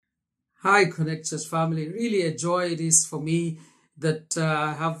Hi, Connectors family. Really a joy it is for me that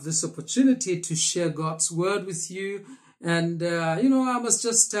I have this opportunity to share God's word with you. And, I must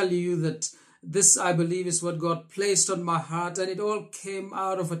just tell you that this, I believe, is what God placed on my heart. And it all came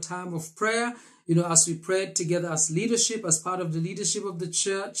out of a time of prayer, as we prayed together as leadership, as part of the leadership of the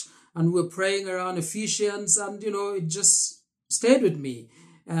church. And we're praying around Ephesians. And, it just stayed with me.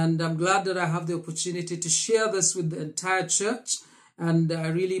 And I'm glad that I have the opportunity to share this with the entire church. And I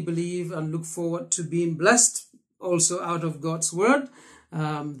really believe and look forward to being blessed also out of God's word,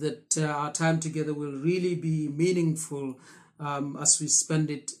 that our time together will really be meaningful as we spend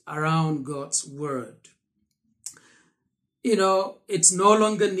it around God's word. It's no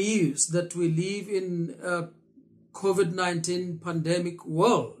longer news that we live in a COVID-19 pandemic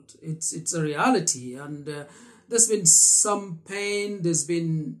world. It's a reality, and there's been some pain, there's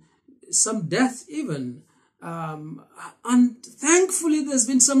been some death even. And thankfully, there's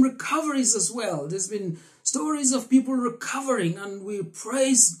been some recoveries as well. There's been stories of people recovering, and we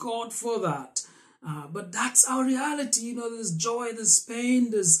praise God for that. But that's our reality. There's joy, there's pain,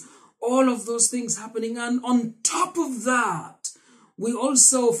 there's all of those things happening. And on top of that, we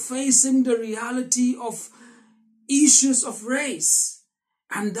also facing the reality of issues of race.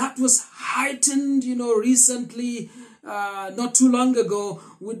 And that was heightened, recently, not too long ago,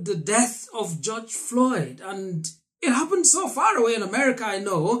 with the death of George Floyd. And it happened so far away in America, I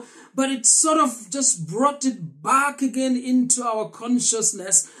know, but it sort of just brought it back again into our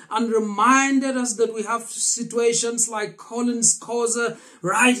consciousness and reminded us that we have situations like Collins Kosa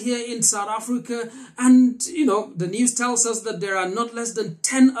right here in South Africa. And, the news tells us that there are not less than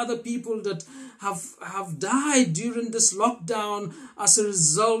 10 other people that have died during this lockdown as a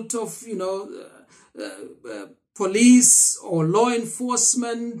result of, police or law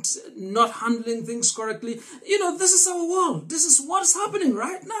enforcement not handling things correctly. This is our world. This is what's happening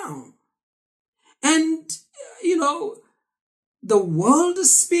right now. And, the world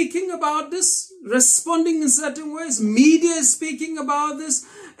is speaking about this, responding in certain ways. Media is speaking about this,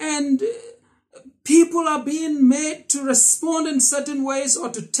 and people are being made to respond in certain ways, or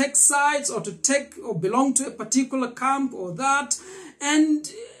to take sides, or belong to a particular camp or that.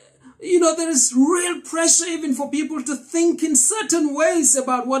 And there is real pressure even for people to think in certain ways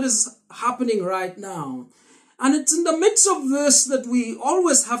about what is happening right now. And it's in the midst of this that we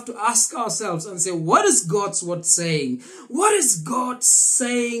always have to ask ourselves and say, what is God's word saying? What is God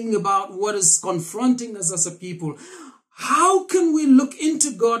saying about what is confronting us as a people? How can we look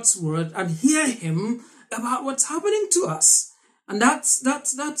into God's word and hear him about what's happening to us? And that's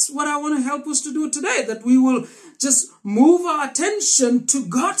what I want to help us to do today, that we will just move our attention to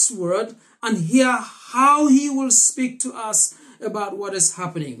God's word and hear how he will speak to us about what is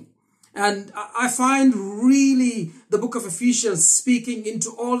happening. And I find really the book of Ephesians speaking into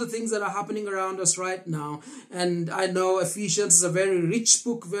all the things that are happening around us right now. And I know Ephesians is a very rich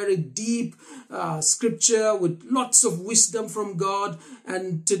book, very deep scripture with lots of wisdom from God.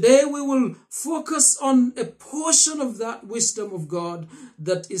 And today we will focus on a portion of that wisdom of God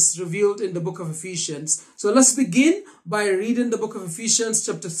that is revealed in the book of Ephesians. So let's begin by reading the book of Ephesians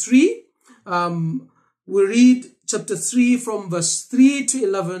chapter 3. We read chapter 3 from verse 3 to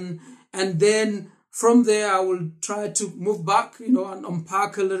 11. And then from there, I will try to move back, and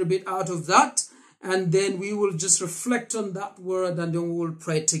unpack a little bit out of that. And then we will just reflect on that word, and then we will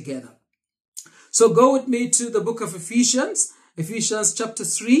pray together. So go with me to the book of Ephesians chapter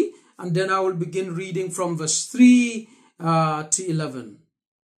 3, and then I will begin reading from verse 3 to 11.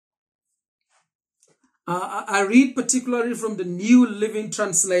 I read particularly from the New Living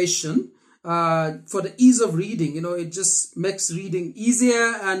Translation. For the ease of reading, it just makes reading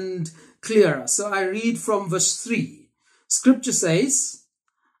easier and clearer. So I read from verse 3. Scripture says,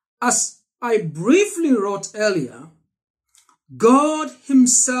 as I briefly wrote earlier, God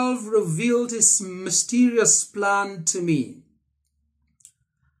himself revealed his mysterious plan to me.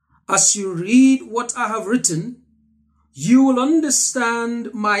 As you read what I have written, you will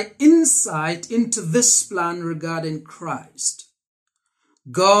understand my insight into this plan regarding Christ.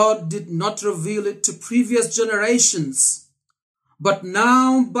 God did not reveal it to previous generations, but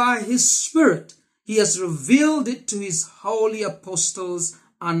now by his Spirit, he has revealed it to his holy apostles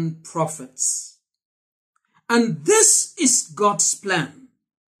and prophets. And this is God's plan.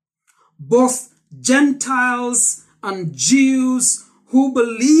 Both Gentiles and Jews who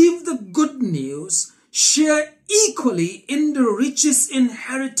believe the good news share equally in the riches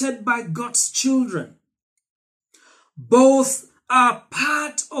inherited by God's children. Both are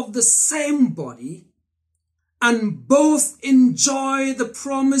part of the same body, and both enjoy the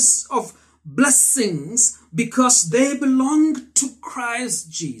promise of blessings because they belong to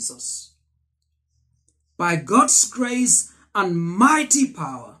Christ Jesus. by God's grace and mighty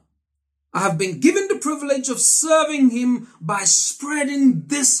power, I have been given the privilege of serving him by spreading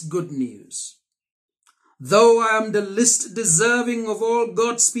this good news. Though I am the least deserving of all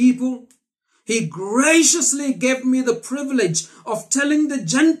God's people, he graciously gave me the privilege of telling the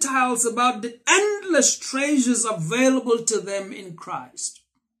Gentiles about the endless treasures available to them in Christ.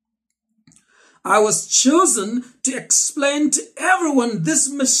 I was chosen to explain to everyone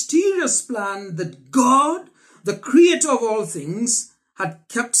this mysterious plan that God, the creator of all things, had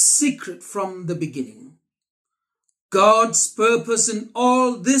kept secret from the beginning. God's purpose in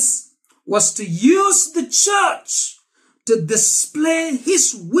all this was to use the church to display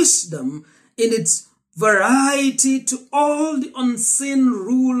his wisdom in its variety to all the unseen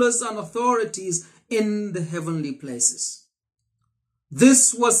rulers and authorities in the heavenly places.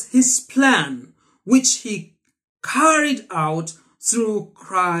 This was his plan, which he carried out through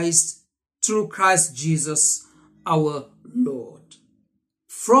Christ Jesus our Lord.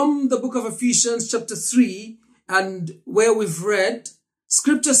 From the book of Ephesians chapter 3, and where we've read,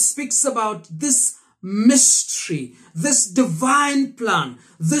 Scripture speaks about this mystery, this divine plan,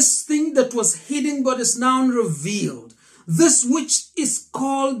 this thing that was hidden but is now revealed, this which is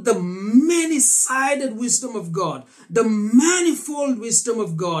called the many-sided wisdom of God, the manifold wisdom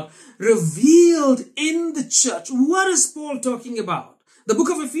of God revealed in the church. What is Paul talking about? The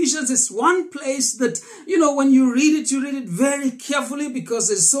book of Ephesians is one place that, when you read it very carefully because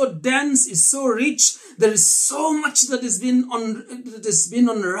it's so dense, it's so rich. There is so much that has been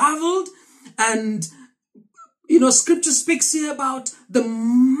unraveled. And, Scripture speaks here about the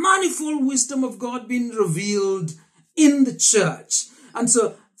manifold wisdom of God being revealed in the church. And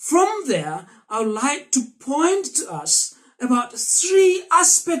so from there, I would like to point to us about 3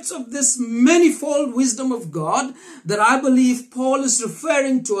 aspects of this manifold wisdom of God that I believe Paul is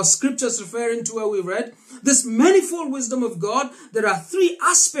referring to, or Scripture is referring to where we read. This manifold wisdom of God, there are 3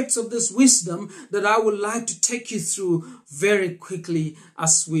 aspects of this wisdom that I would like to take you through very quickly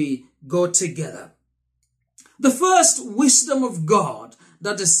as we go together. The first wisdom of God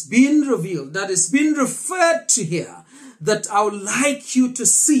that is being revealed, that is being referred to here, that I would like you to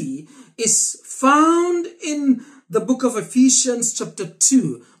see is found in the book of Ephesians chapter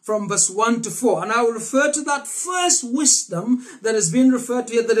 2 from verse 1 to 4. And I will refer to that first wisdom that has been referred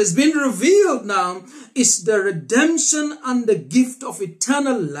to here, that has been revealed now, is the redemption and the gift of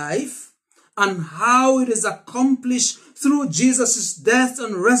eternal life and how it is accomplished through Jesus' death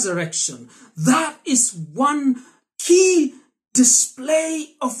and resurrection. That is one key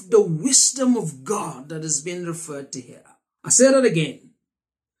display of the wisdom of God that has been referred to here. I say that again.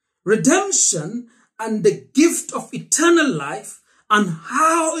 Redemption and the gift of eternal life and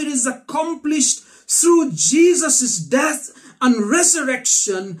how it is accomplished through Jesus' death and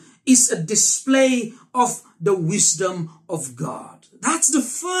resurrection is a display of the wisdom of God. That's the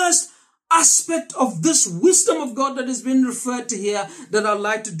first aspect of this wisdom of God that has been referred to here that I'd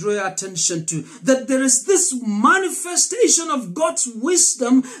like to draw your attention to. That there is this manifestation of God's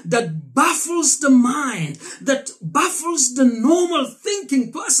wisdom that baffles the mind, that baffles the normal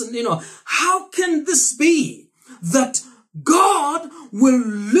thinking person. How can this be that God will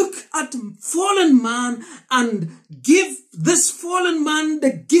look at fallen man and give this fallen man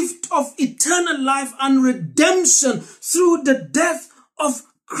the gift of eternal life and redemption through the death of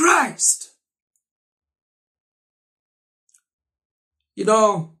Christ?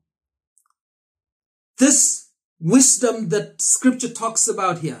 This wisdom that Scripture talks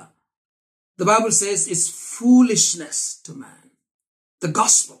about here, the Bible says is foolishness to man. The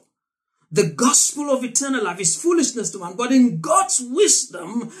gospel of eternal life is foolishness to man. But in God's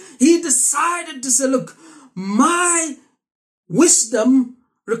wisdom, he decided to say, look, my wisdom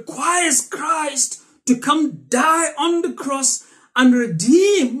requires Christ to come die on the cross and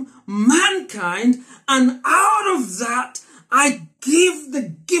redeem mankind. And out of that, I give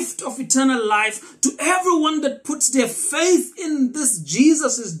the gift of eternal life to everyone that puts their faith in this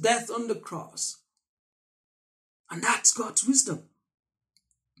Jesus' death on the cross. And that's God's wisdom.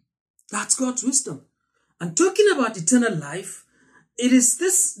 That's God's wisdom. And talking about eternal life, it is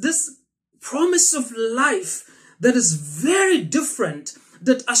this promise of life that is very different,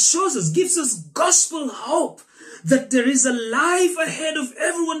 that assures us, gives us gospel hope, that there is a life ahead of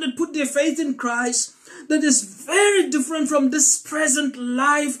everyone that put their faith in Christ, that is very different from this present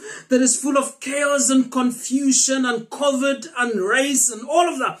life that is full of chaos and confusion and COVID and race and all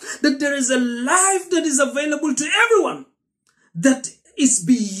of that. That there is a life that is available to everyone that is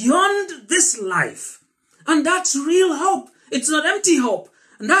beyond this life. And that's real hope. It's not empty hope.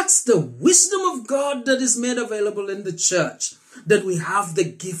 And that's the wisdom of God that is made available in the church. that we have the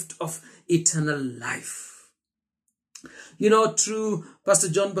gift of eternal life. You know, through Pastor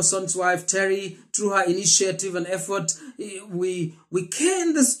John Basson's wife, Terry, through her initiative and effort, we care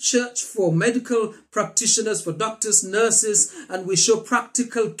in this church for medical practitioners, for doctors, nurses, and we show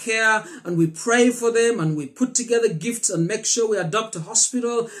practical care, and we pray for them, and we put together gifts and make sure we adopt a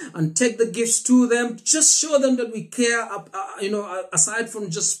hospital and take the gifts to them. Just show them that we care, aside from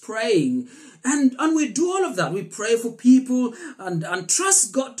just praying. And we do all of that. We pray for people and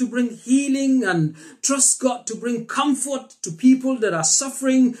trust God to bring healing and trust God to bring comfort to people that are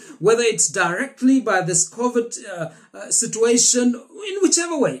suffering, whether it's directly by this COVID situation, in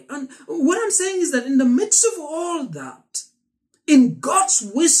whichever way. And what I'm saying is that in the midst of all that, in God's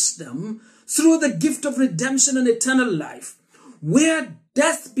wisdom, through the gift of redemption and eternal life, where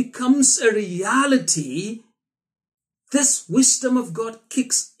death becomes a reality, this wisdom of God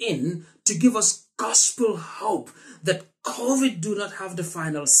kicks in to give us gospel hope that COVID do not have the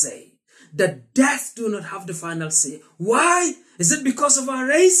final say, that death do not have the final say. Why? Is it because of our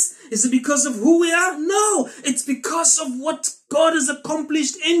race? Is it because of who we are? No, it's because of what God has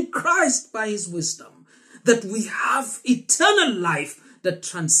accomplished in Christ by his wisdom, that we have eternal life that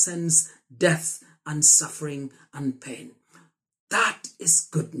transcends death and suffering and pain. That is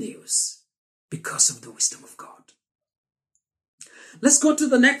good news because of the wisdom of God. Let's go to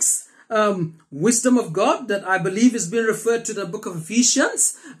the next wisdom of God that I believe is being referred to in the book of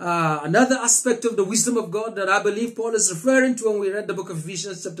Ephesians. Another aspect of the wisdom of God that I believe Paul is referring to when we read the book of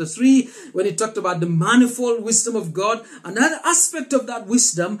Ephesians chapter 3, when he talked about the manifold wisdom of God. Another aspect of that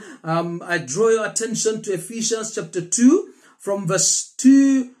wisdom, I draw your attention to Ephesians chapter 2 from verse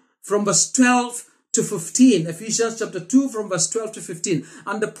 12 to 15. Ephesians chapter 2 from verse 12 to 15.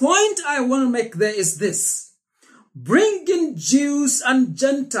 And the point I want to make there is this: bringing Jews and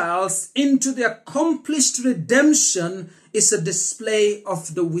Gentiles into the accomplished redemption is a display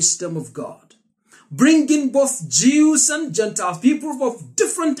of the wisdom of God. Bringing both Jews and Gentiles, people of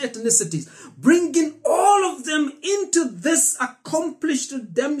different ethnicities, bringing all of them into this accomplished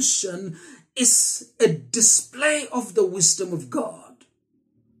redemption is a display of the wisdom of God.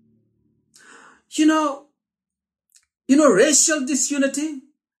 You know, racial disunity,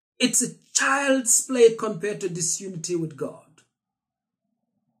 it's a child's play compared to disunity with God.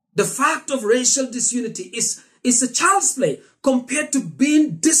 The fact of racial disunity is a child's play compared to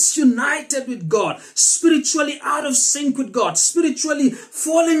being disunited with God, spiritually out of sync with God, spiritually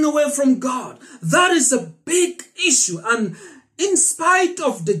falling away from God. That is a big issue. And in spite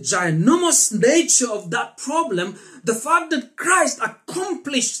of the ginormous nature of that problem, the fact that Christ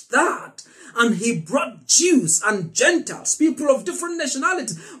accomplished that, and he brought Jews and Gentiles, people of different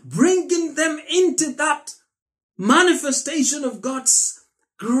nationalities, bringing them into that manifestation of God's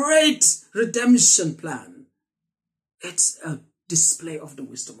great redemption plan. It's a display of the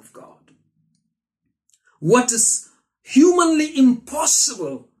wisdom of God. What is humanly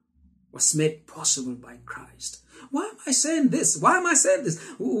impossible was made possible by Christ. Why am I saying this? Why am I saying this?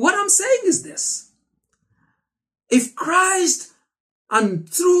 What I'm saying is this: if Christ, and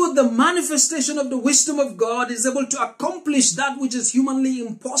through the manifestation of the wisdom of God, is able to accomplish that which is humanly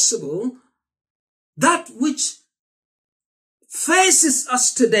impossible, that which faces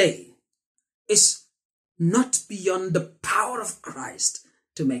us today is not beyond the power of Christ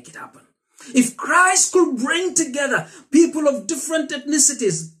to make it happen. If Christ could bring together people of different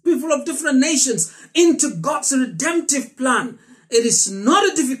ethnicities, people of different nations into God's redemptive plan, it is not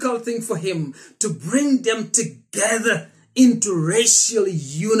a difficult thing for him to bring them together into racial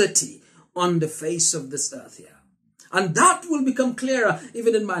unity on the face of this earth here. And that will become clearer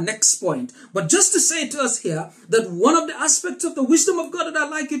even in my next point. But just to say to us here that one of the aspects of the wisdom of God that I'd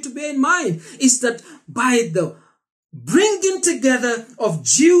like you to bear in mind is that by the bringing together of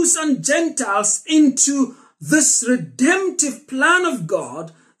Jews and Gentiles into this redemptive plan of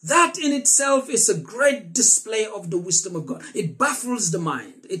God, that in itself is a great display of the wisdom of God. It baffles the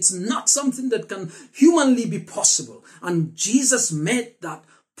mind. It's not something that can humanly be possible. And Jesus made that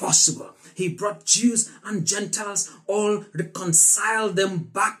possible. He brought Jews and Gentiles, all reconciled them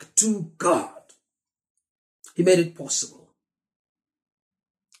back to God. He made it possible.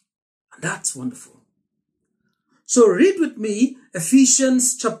 And that's wonderful. So read with me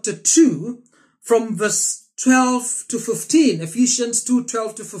Ephesians chapter 2 from verse 12 to 15. Ephesians 2,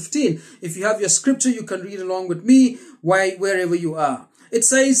 12 to 15. If you have your scripture, you can read along with me wherever you are. It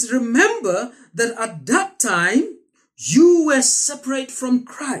says, remember that at that time you were separate from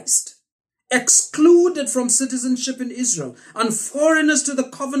Christ, excluded from citizenship in Israel, and foreigners to the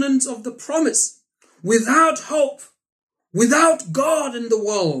covenants of the promise, without hope, without God in the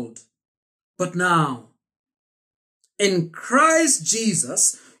world. But now, In Christ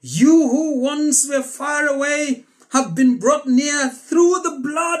Jesus, you who once were far away have been brought near through the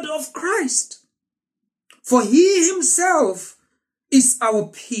blood of Christ. For he himself is our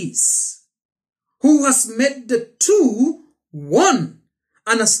peace, who has made the two one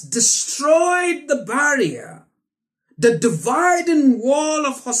and has destroyed the barrier, the dividing wall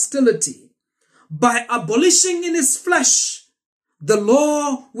of hostility, by abolishing in his flesh the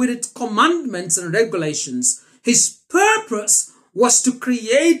law with its commandments and regulations. His purpose was to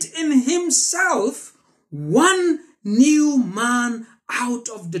create in himself one new man out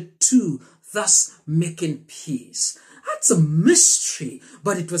of the two, thus making peace. That's a mystery,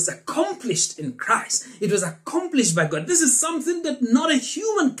 but it was accomplished in Christ. It was accomplished by God. This is something that not a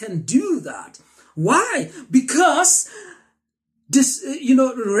human can do that. Why? Because this,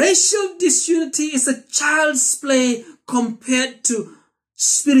 racial disunity is a child's play compared to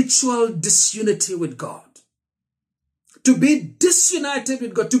spiritual disunity with God. To be disunited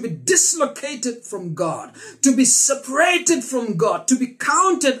with God, to be dislocated from God, to be separated from God, to be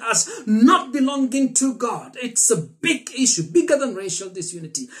counted as not belonging to God. It's a big issue, bigger than racial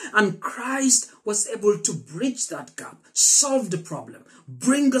disunity. And Christ was able to bridge that gap, solve the problem,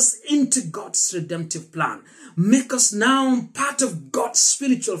 bring us into God's redemptive plan, make us now part of God's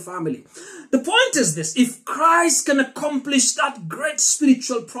spiritual family. The point is this: if Christ can accomplish that great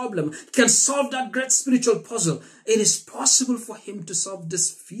spiritual problem, can solve that great spiritual puzzle, it is possible for him to solve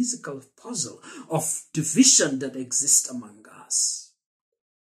this physical puzzle of division that exists among us.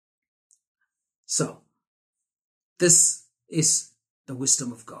 So, this is the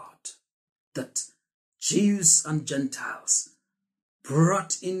wisdom of God, that Jews and Gentiles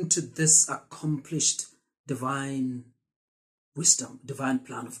brought into this accomplished divine wisdom, divine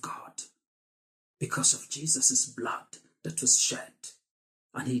plan of God, because of Jesus' blood that was shed.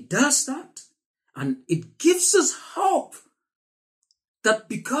 And he does that, and it gives us hope that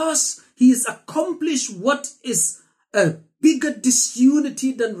because he has accomplished what is a bigger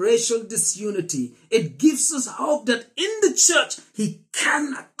disunity than racial disunity, it gives us hope that in the church he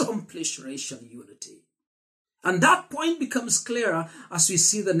can accomplish racial unity. And that point becomes clearer as we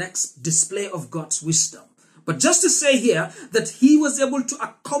see the next display of God's wisdom. But just to say here that he was able to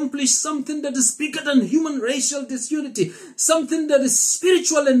accomplish something that is bigger than human racial disunity, something that is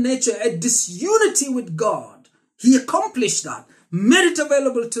spiritual in nature, a disunity with God. He accomplished that, made it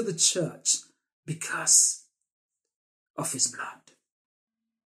available to the church because of his blood.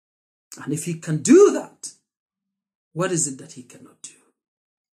 And if he can do that, what is it that he cannot do?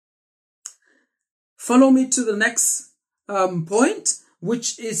 Follow me to the next point,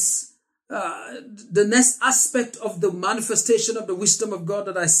 which is the next aspect of the manifestation of the wisdom of God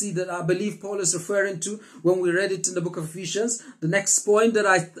that I see, that I believe Paul is referring to when we read it in the book of Ephesians. The next point that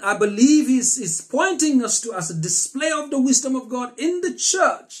I believe is pointing us to as a display of the wisdom of God in the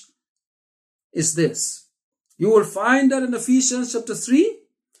church is this. You will find that in Ephesians chapter 3,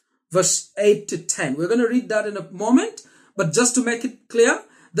 verse 8 to 10. We're going to read that in a moment, but just to make it clear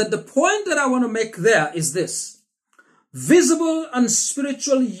that the point that I want to make there is this. Visible and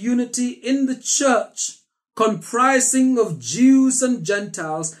spiritual unity in the church, comprising of Jews and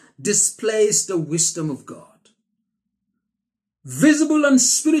Gentiles, displays the wisdom of God. Visible and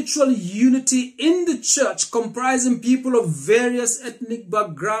spiritual unity in the church, comprising people of various ethnic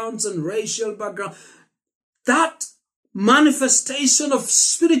backgrounds and racial backgrounds. That manifestation of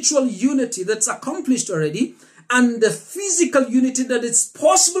spiritual unity that's accomplished already, and the physical unity that it's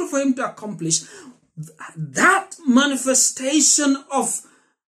possible for him to accomplish, that manifestation of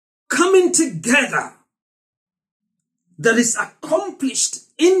coming together that is accomplished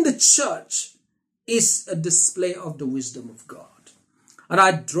in the church is a display of the wisdom of God. And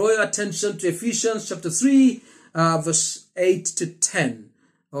I draw your attention to Ephesians chapter 3, verse 8 to 10,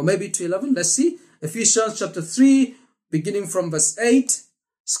 or maybe to 11. Let's see. Ephesians chapter 3, beginning from verse 8.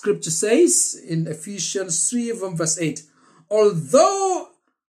 Scripture says in Ephesians 3 from verse 8, although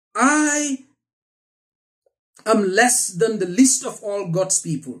I am less than the least of all God's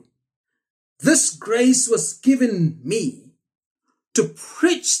people, this grace was given me to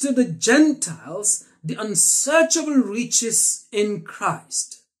preach to the Gentiles the unsearchable riches in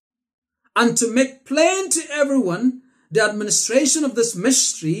Christ, and to make plain to everyone the administration of this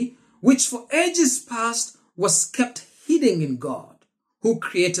mystery, which for ages past was kept hidden in God, who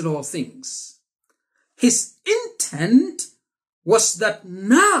created all things. His intent was that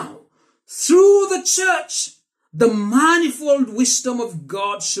now, through the church, the manifold wisdom of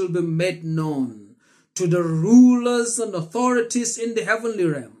God shall be made known to the rulers and authorities in the heavenly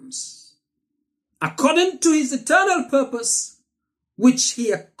realms, according to his eternal purpose, which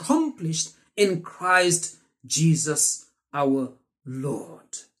he accomplished in Christ Jesus our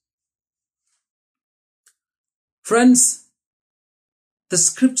Lord. Friends, the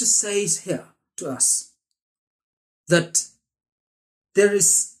scripture says here to us that there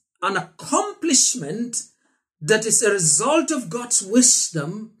is an accomplishment that is a result of God's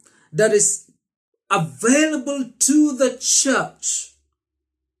wisdom that is available to the church.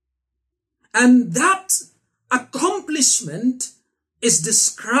 And that accomplishment is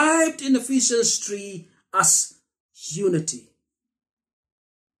described in Ephesians 3 as unity.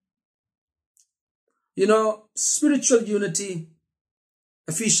 You know, spiritual unity,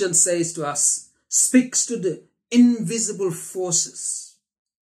 Ephesians says to us, speaks to the invisible forces.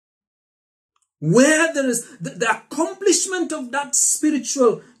 Where there is the accomplishment of that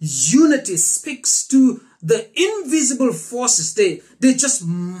spiritual unity speaks to the invisible forces. They just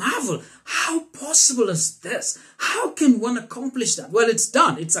marvel. How possible is this? How can one accomplish that? Well, it's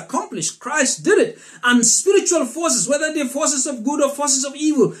done. It's accomplished. Christ did it. And spiritual forces, whether they're forces of good or forces of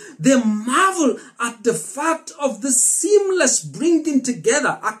evil, they marvel at the fact of the seamless bringing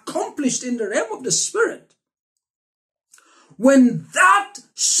together accomplished in the realm of the spirit. When that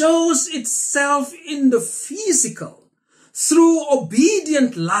shows itself in the physical, through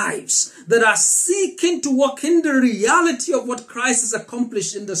obedient lives that are seeking to walk in the reality of what Christ has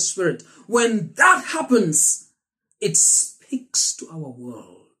accomplished in the spirit, when that happens, it speaks to our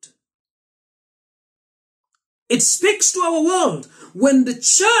world. It speaks to our world. When the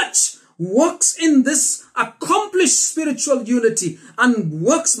church walks in this accomplished spiritual unity and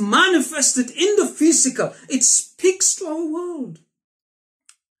works manifested in the physical, it speaks to our world.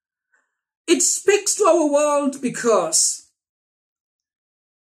 It speaks to our world because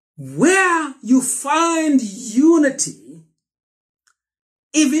where you find unity,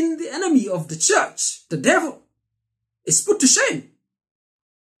 even the enemy of the church, the devil, is put to shame.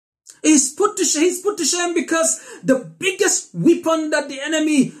 He's put to shame because the biggest weapon that the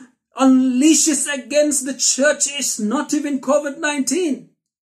enemy unleashes against the church is not even COVID-19.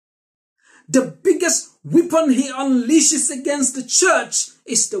 The biggest weapon he unleashes against the church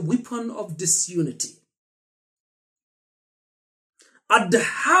is the weapon of disunity. At the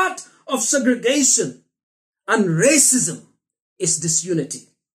heart of segregation and racism is disunity.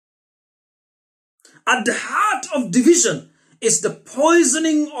 At the heart of division is the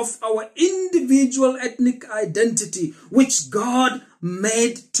poisoning of our individual ethnic identity, which God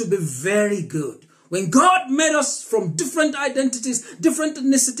made to be very good. When God made us from different identities, different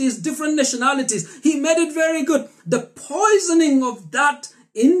ethnicities, different nationalities, he made it very good. The poisoning of that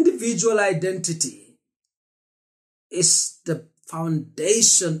individual identity is the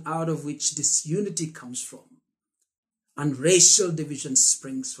foundation out of which disunity comes from. And racial division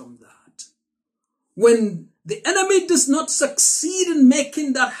springs from that. When the enemy does not succeed in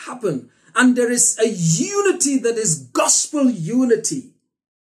making that happen, and there is a unity that is gospel unity,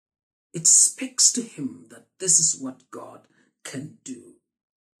 it speaks to him that this is what God can do.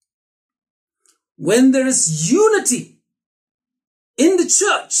 When there is unity in the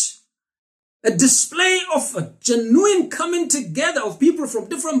church, a display of a genuine coming together of people from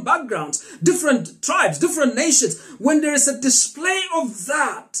different backgrounds, different tribes, different nations, when there is a display of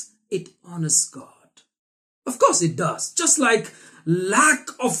that, it honors God. Of course it does. Just like lack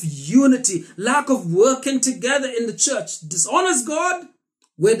of unity, lack of working together in the church dishonors God,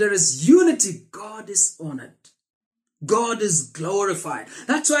 where there is unity, God is honored. God is glorified.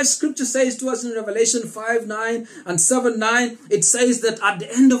 That's why scripture says to us in Revelation 5:9 and 7:9, it says that at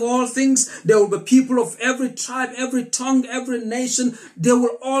the end of all things, there will be people of every tribe, every tongue, every nation. They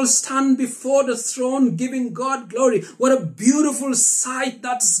will all stand before the throne giving God glory. What a beautiful sight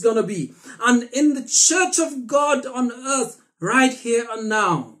that's going to be. And in the church of God on earth, right here and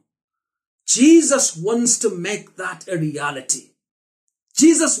now, Jesus wants to make that a reality.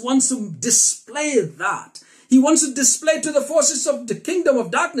 Jesus wants to display that. He wants to display to the forces of the kingdom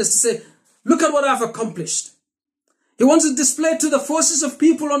of darkness to say, look at what I've accomplished. He wants to display to the forces of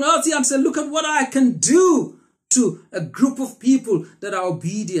people on earth and say, look at what I can do to a group of people that are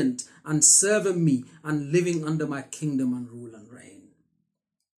obedient and serving me and living under my kingdom and rule and reign.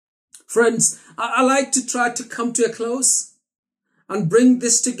 Friends, I like to try to come to a close and bring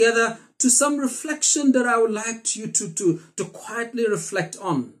this together to some reflection that I would like you to quietly reflect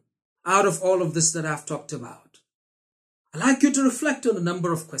on out of all of this that I've talked about. I'd like you to reflect on a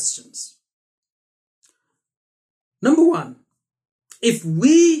number of questions. Number one, if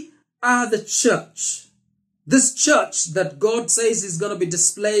we are the church, this church that God says is going to be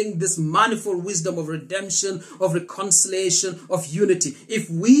displaying this manifold wisdom of redemption, of reconciliation, of unity, if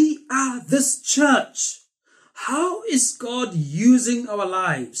we are this church, how is God using our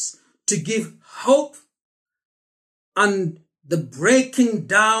lives to give hope and the breaking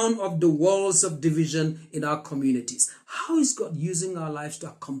down of the walls of division in our communities. How is God using our lives to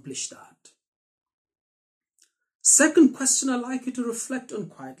accomplish that? Second question I'd like you to reflect on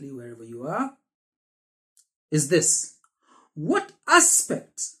quietly wherever you are is this: what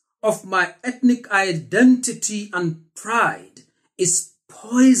aspects of my ethnic identity and pride is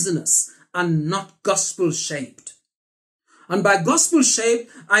poisonous and not gospel-shaped? And by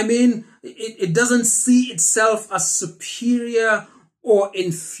gospel-shaped, I mean it doesn't see itself as superior or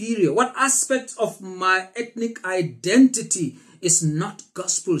inferior. What aspect of my ethnic identity is not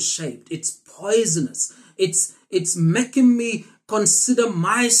gospel-shaped? It's poisonous. It's making me consider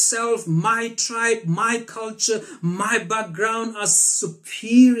myself, my tribe, my culture, my background as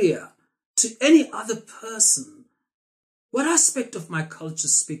superior to any other person. What aspect of my culture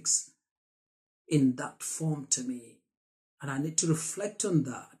speaks in that form to me? And I need to reflect on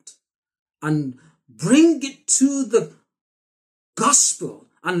that and bring it to the gospel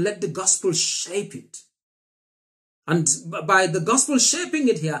and let the gospel shape it. And by the gospel shaping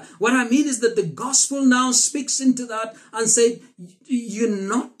it here, what I mean is that the gospel now speaks into that and said, you're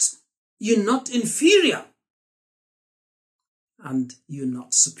not inferior and you're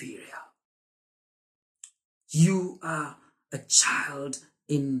not superior. You are a child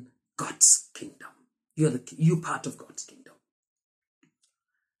in God's kingdom. You're part of God's kingdom.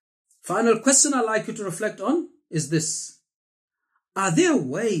 Final question I'd like you to reflect on is this: are there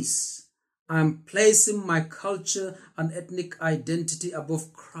ways I'm placing my culture and ethnic identity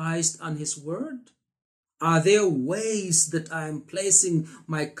above Christ and His Word? Are there ways that I'm placing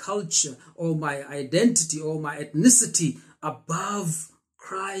my culture or my identity or my ethnicity above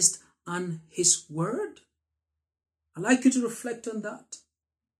Christ and His Word? I'd like you to reflect on that.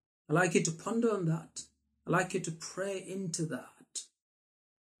 I'd like you to ponder on that. I'd like you to pray into that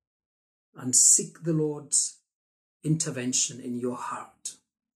and seek the Lord's intervention in your heart.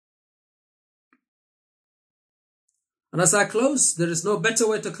 And as I close, there is no better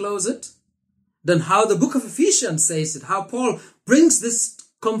way to close it than how the book of Ephesians says it, how Paul brings this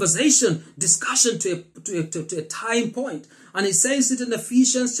discussion to a time point. And he says it in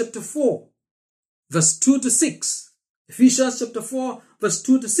Ephesians chapter 4, verse 2 to 6. Ephesians chapter 4, verse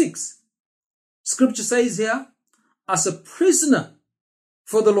 2 to 6. Scripture says here, as a prisoner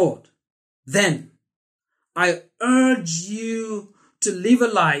for the Lord, then I urge you to live a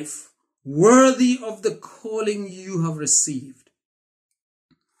life worthy of the calling you have received.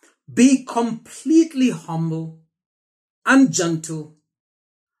 Be completely humble and gentle.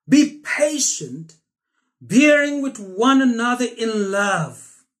 Be patient, bearing with one another in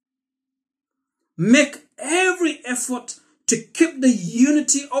love. Make every effort to keep the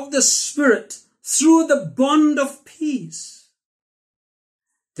unity of the Spirit through the bond of peace.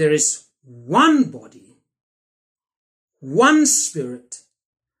 There is one body, one Spirit,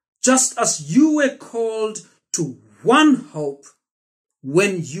 just as you were called to one hope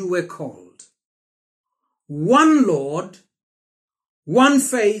when you were called. One Lord, one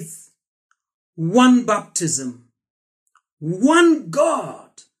faith, one baptism, one God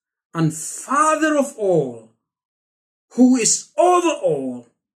and Father of all, who is over all,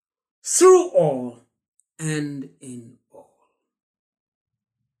 through all, and in all.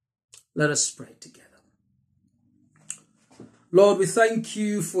 Let us pray together. Lord, we thank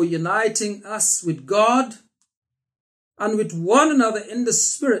you for uniting us with God and with one another in the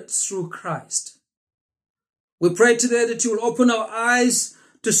Spirit through Christ. We pray today that you will open our eyes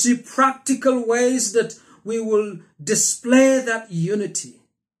to see practical ways that we will display that unity.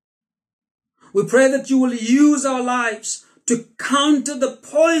 We pray that you will use our lives to counter the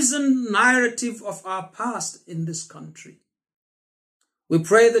poison narrative of our past in this country. We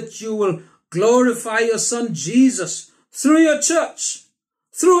pray that you will glorify your Son Jesus through your church,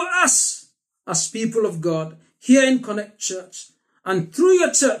 through us as people of God here in Connect Church, and through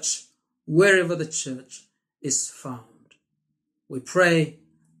your church wherever the church is found. We pray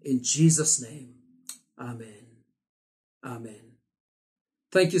in Jesus' name. Amen. Amen.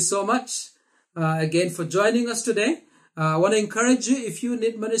 Thank you so much again for joining us today. I want to encourage you, if you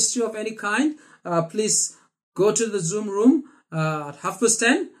need ministry of any kind, please go to the Zoom room at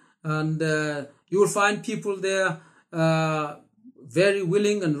 10:30, and you will find people there very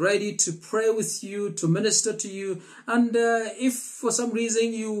willing and ready to pray with you, to minister to you. And if for some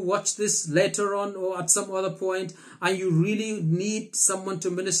reason you watch this later on or at some other point and you really need someone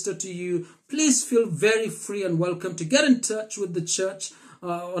to minister to you, please feel very free and welcome to get in touch with the church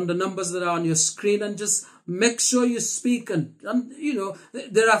on the numbers that are on your screen, and just make sure you speak. And you know,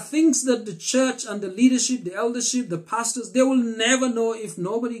 there are things that the church and the leadership, the eldership, the pastors, they will never know if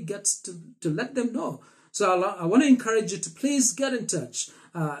nobody gets to let them know. So I want to encourage you to please get in touch.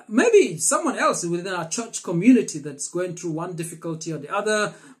 Maybe someone else within our church community that's going through one difficulty or the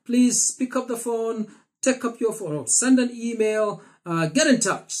other. Please pick up the phone, take up your phone, or send an email, get in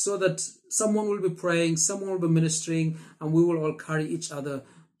touch so that someone will be praying, someone will be ministering, and we will all carry each other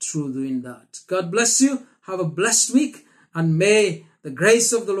through doing that. God bless you. Have a blessed week, and may the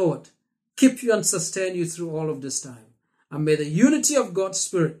grace of the Lord keep you and sustain you through all of this time. And may the unity of God's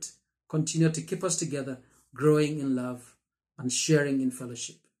Spirit continue to keep us together, growing in love and sharing in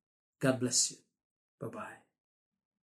fellowship. God bless you. Bye-bye.